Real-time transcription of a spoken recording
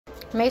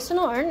Mason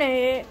will earn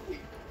it. You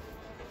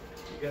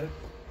gotta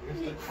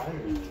start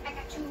climbing. I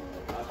got you.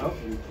 I'll help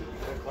you. You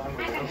gotta climb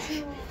I around. got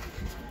you.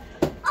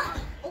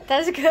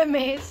 That's good,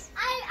 Mace.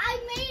 I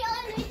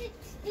made it.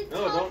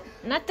 No, don't.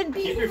 Nothing.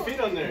 Keep your feet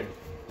on there.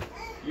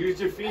 Use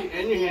your feet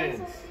and your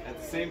hands at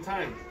the same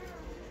time.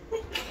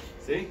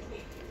 See?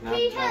 Now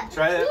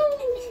try that.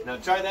 Now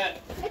try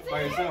that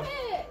by yourself.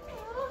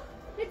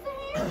 It's a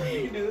hand.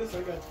 You can do this.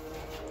 I got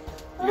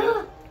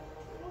you.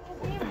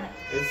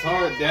 It's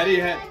hard. Daddy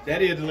had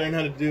to learn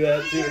how to do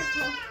that too.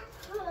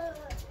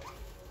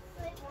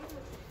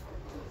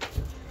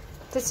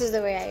 This is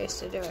the way I used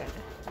to do it.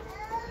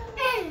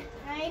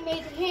 I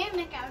made a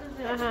hammock out of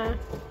it. Uh-huh.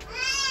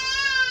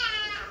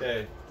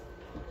 Okay.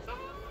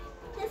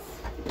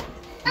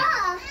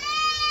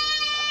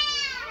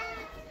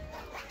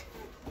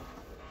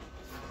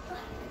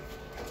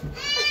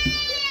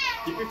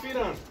 Keep your feet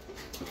on.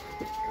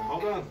 Now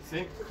hold on.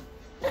 See?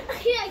 Can I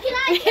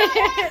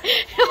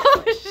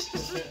Oh, shit.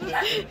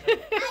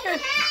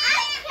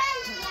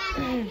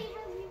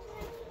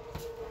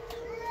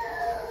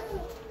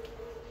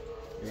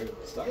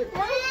 Start.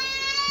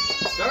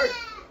 Start.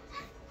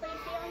 I'm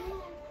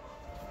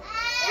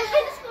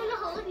just going to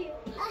hold you.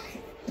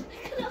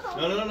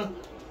 No. No. No.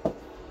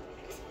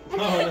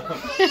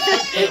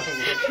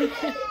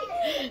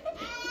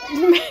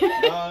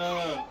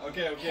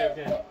 Okay.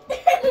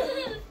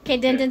 Okay,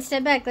 Denton,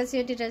 step back. Let's see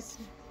what he does.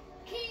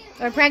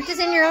 Or practice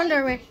in your own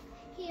doorway.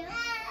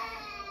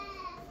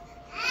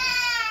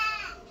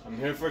 I'm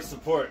here for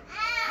support.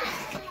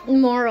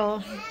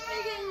 Moral.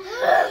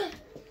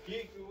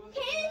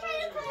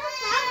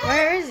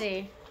 Where is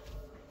he?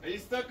 Are you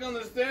stuck on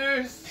the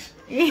stairs?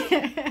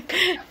 Yeah.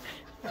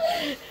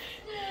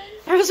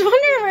 I was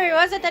wondering where he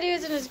was. I thought he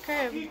was in his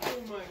crib.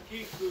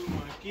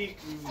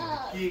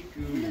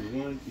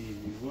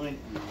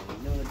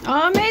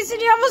 Oh, Mason,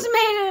 you almost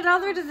made it all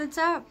the way to the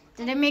top.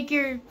 Did it make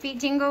your feet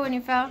tingle when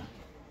you fell?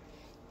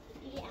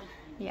 Yeah.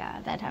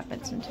 Yeah, that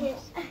happens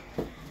sometimes.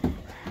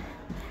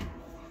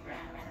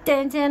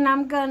 Denton,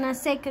 I'm gonna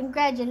say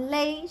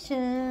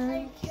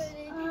congratulations. I can't.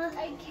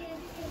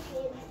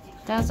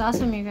 That was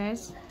awesome, you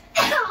guys.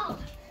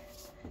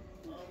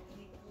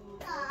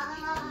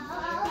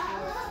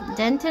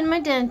 Denton, my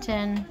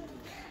Denton.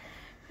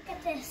 Look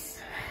at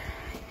this.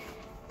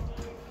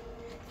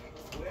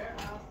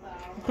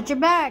 Put your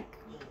back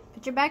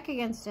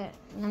against it,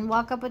 and then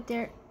walk up with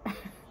your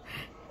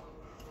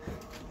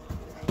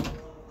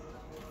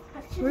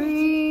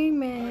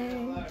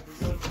remix.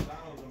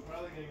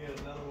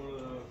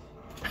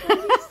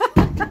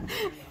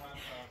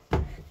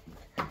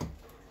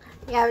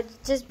 Yeah,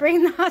 just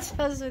bring the hot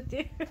sauce with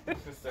you.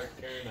 Just start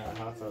carrying that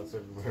hot sauce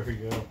everywhere we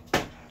go.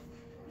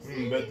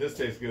 Bet this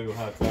tastes good with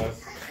hot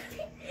sauce.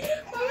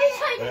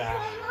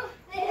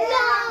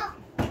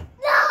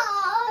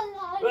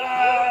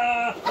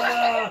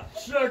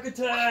 Shark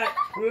attack!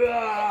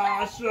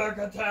 Shark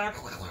attack!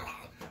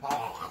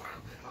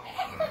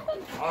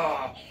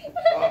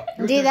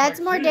 Dude, that's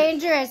more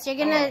dangerous. You're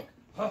gonna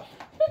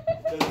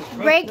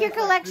break your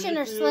collection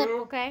or slip,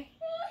 okay?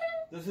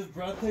 Does his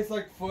breath taste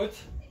like foot?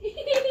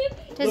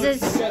 Does Look,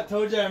 he's this... got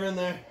toe jam in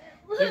there.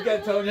 He's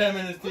got toe jam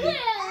in his teeth.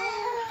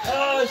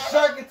 Oh,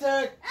 shark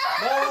attack!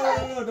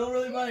 No, don't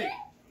really bite.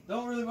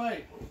 Don't really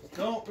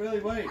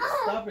bite.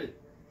 Stop it.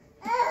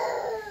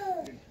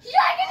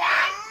 Shark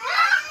attack!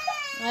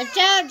 Watch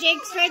out,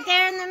 Jake's right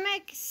there in the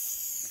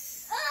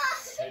mix.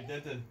 Hey,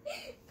 Denton.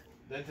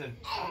 Denton.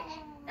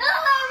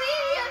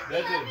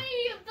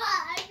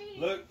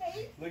 Look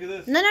at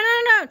this. No.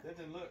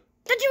 Denton, look.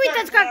 Don't you eat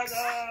those crocs.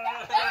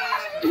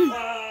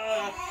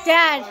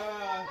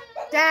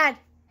 Dad,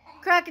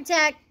 croc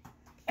attack.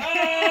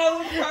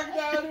 Oh,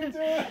 crocodile too.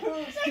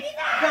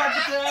 Croc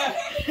attack.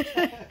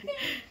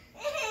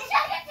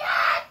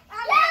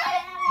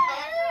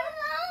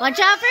 Watch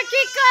out for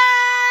Kiko.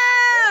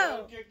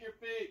 Don't kick your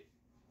feet.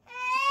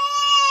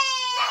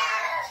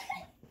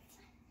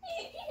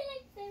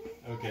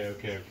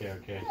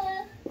 Okay.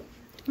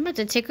 I'm about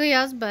to tickle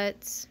y'all's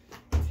butts.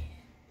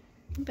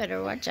 You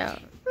better watch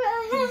out.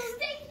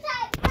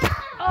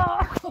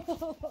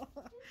 Oh.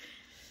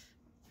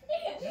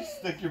 Did you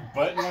stick your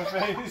butt in my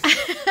face?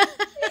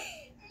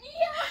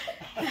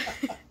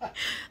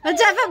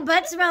 Let's have a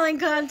butt smelling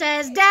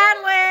contest. Dad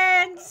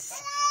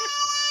wins.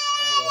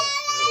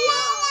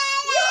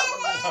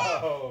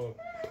 No,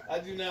 I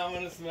do not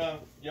want to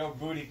smell your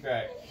booty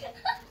crack.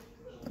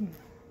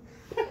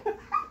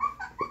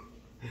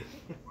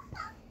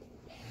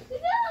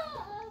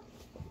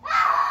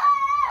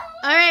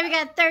 Alright, we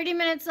got 30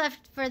 minutes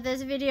left for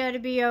this video to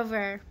be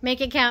over.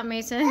 Make it count,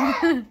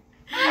 Mason.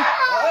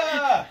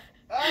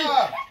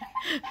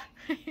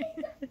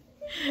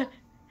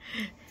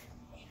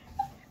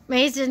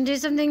 Mason, do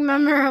something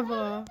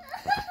memorable.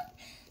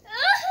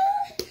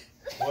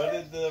 What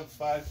did the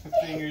 5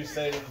 fingers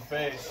say to the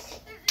face?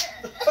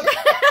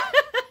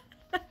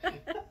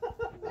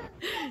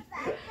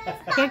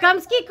 Here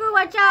comes Kiku,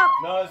 watch out.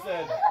 No,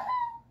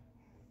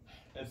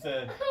 it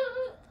said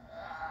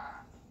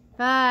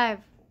 5,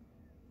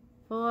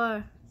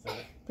 4,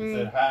 it 3,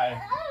 said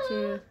hi.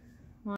 2,